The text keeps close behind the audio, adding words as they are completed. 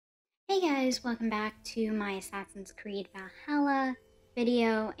Hey guys, welcome back to my Assassin's Creed Valhalla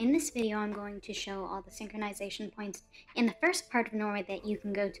video. In this video, I'm going to show all the synchronization points in the first part of Norway that you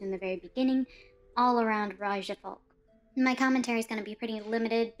can go to in the very beginning, all around Rygjafylke. My commentary is going to be pretty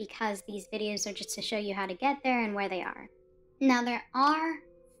limited because these videos are just to show you how to get there and where they are. Now, there are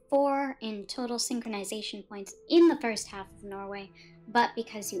 4 in total synchronization points in the first half of Norway, but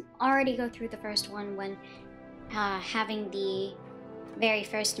because you already go through the first one when having the very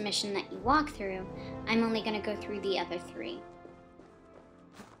first mission that you walk through, I'm only going to go through the other 3.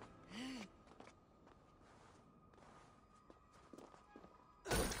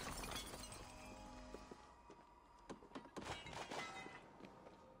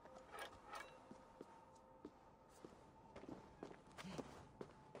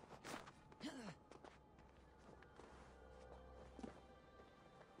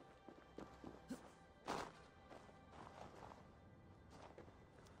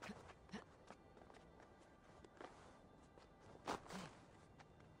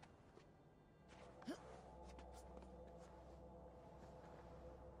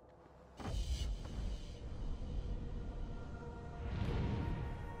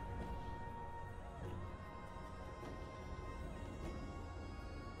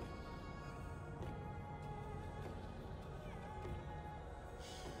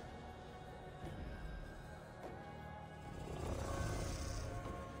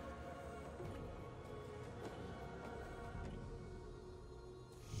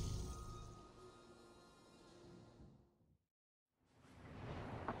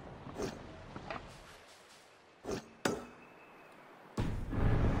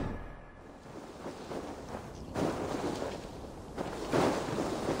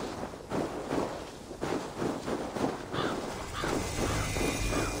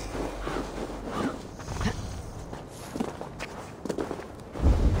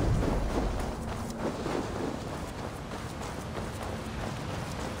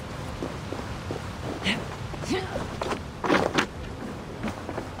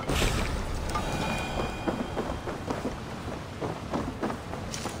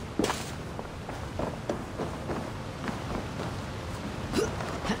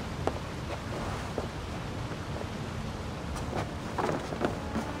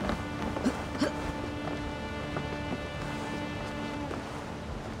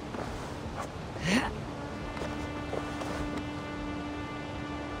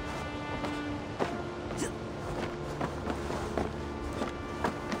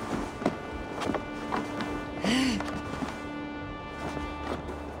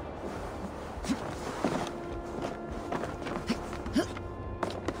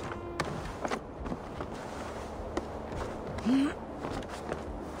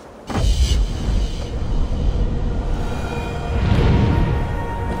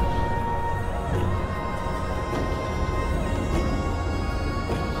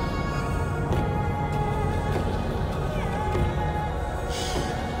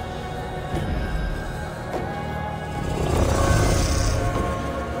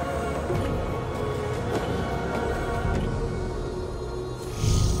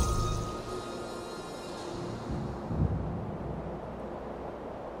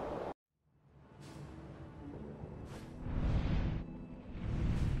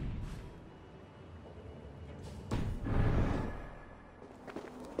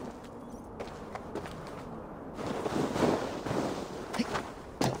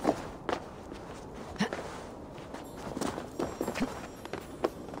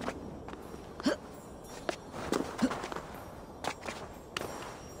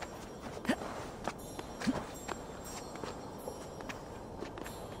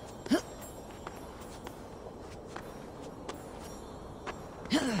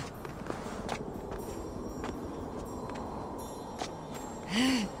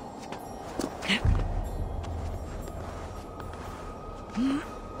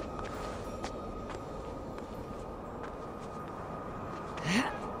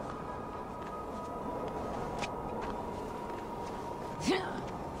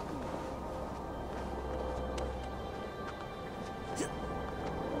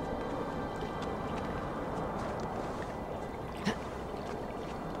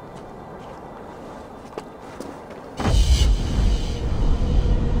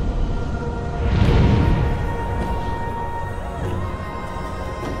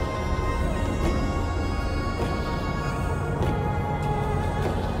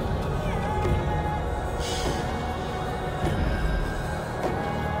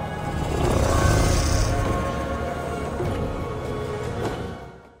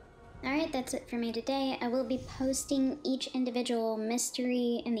 that's it for me today. I will be posting each individual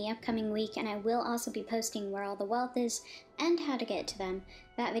mystery in the upcoming week, and I will also be posting where all the wealth is and how to get to them.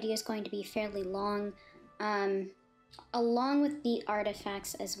 That video is going to be fairly long, along with the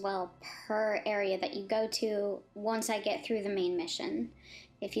artifacts as well per area that you go to once I get through the main mission.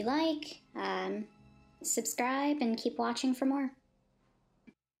 If you like, subscribe and keep watching for more.